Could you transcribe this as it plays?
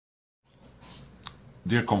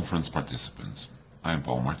Dear conference participants, I am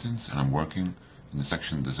Marten and I'm working in the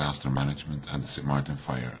section Disaster Management at the St Maarten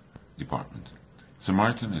Fire Department. St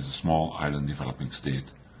Maarten is a small island developing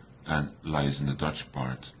state and lies in the Dutch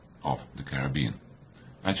part of the Caribbean.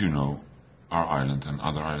 As you know, our island and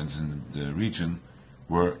other islands in the region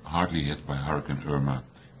were hardly hit by Hurricane Irma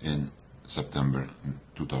in September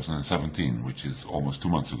 2017, which is almost 2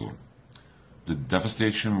 months ago. The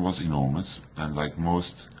devastation was enormous, and like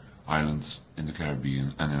most islands in the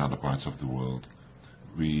Caribbean and in other parts of the world,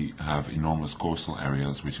 we have enormous coastal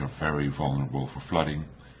areas which are very vulnerable for flooding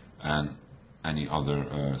and any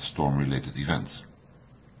other storm-related events.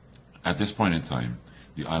 At this point in time,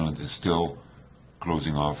 the island is still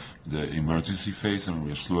closing off the emergency phase, and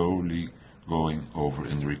we are slowly going over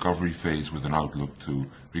in the recovery phase with an outlook to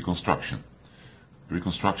reconstruction.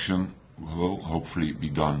 Reconstruction will hopefully be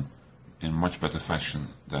done in much better fashion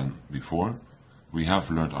than before. We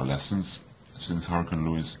have learned our lessons since Hurricane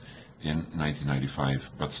Louis in 1995,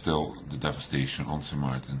 but still the devastation on St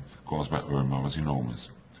Maarten caused by Irma was enormous.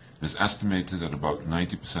 It is estimated that about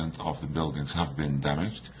 90% of the buildings have been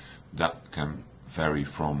damaged. That can vary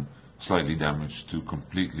from slightly damaged to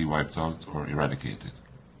completely wiped out or eradicated.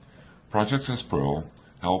 Projects as Pearl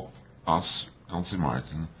help us on St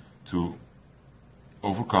Maarten to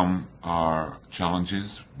overcome our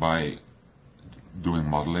challenges by doing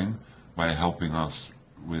modeling, by helping us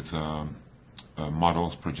with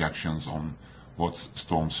models, projections on what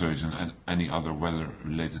storm surge and any other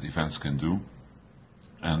weather-related events can do.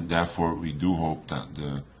 And therefore we do hope that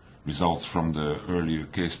the results from the earlier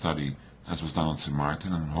case study, as was done on St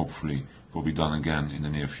Maarten, and hopefully will be done again in the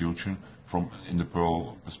near future, in the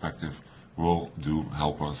Pearl perspective, will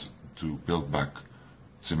help us to build back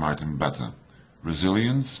St Maarten better.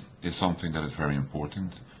 Resilience is something that is very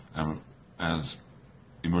important, and as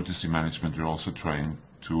emergency management we're also trying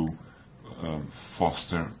to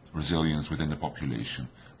foster resilience within the population.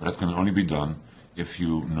 But that can only be done if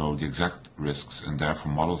you know the exact risks, and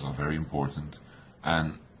therefore models are very important.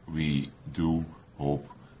 And we do hope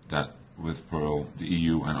that with Pearl, the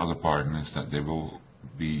EU and other partners, that they will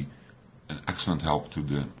be an excellent help to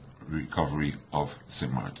the recovery of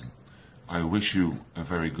St Maarten. I wish you a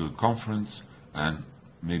very good conference, and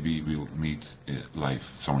maybe we'll meet live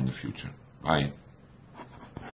somewhere in the future. Bye.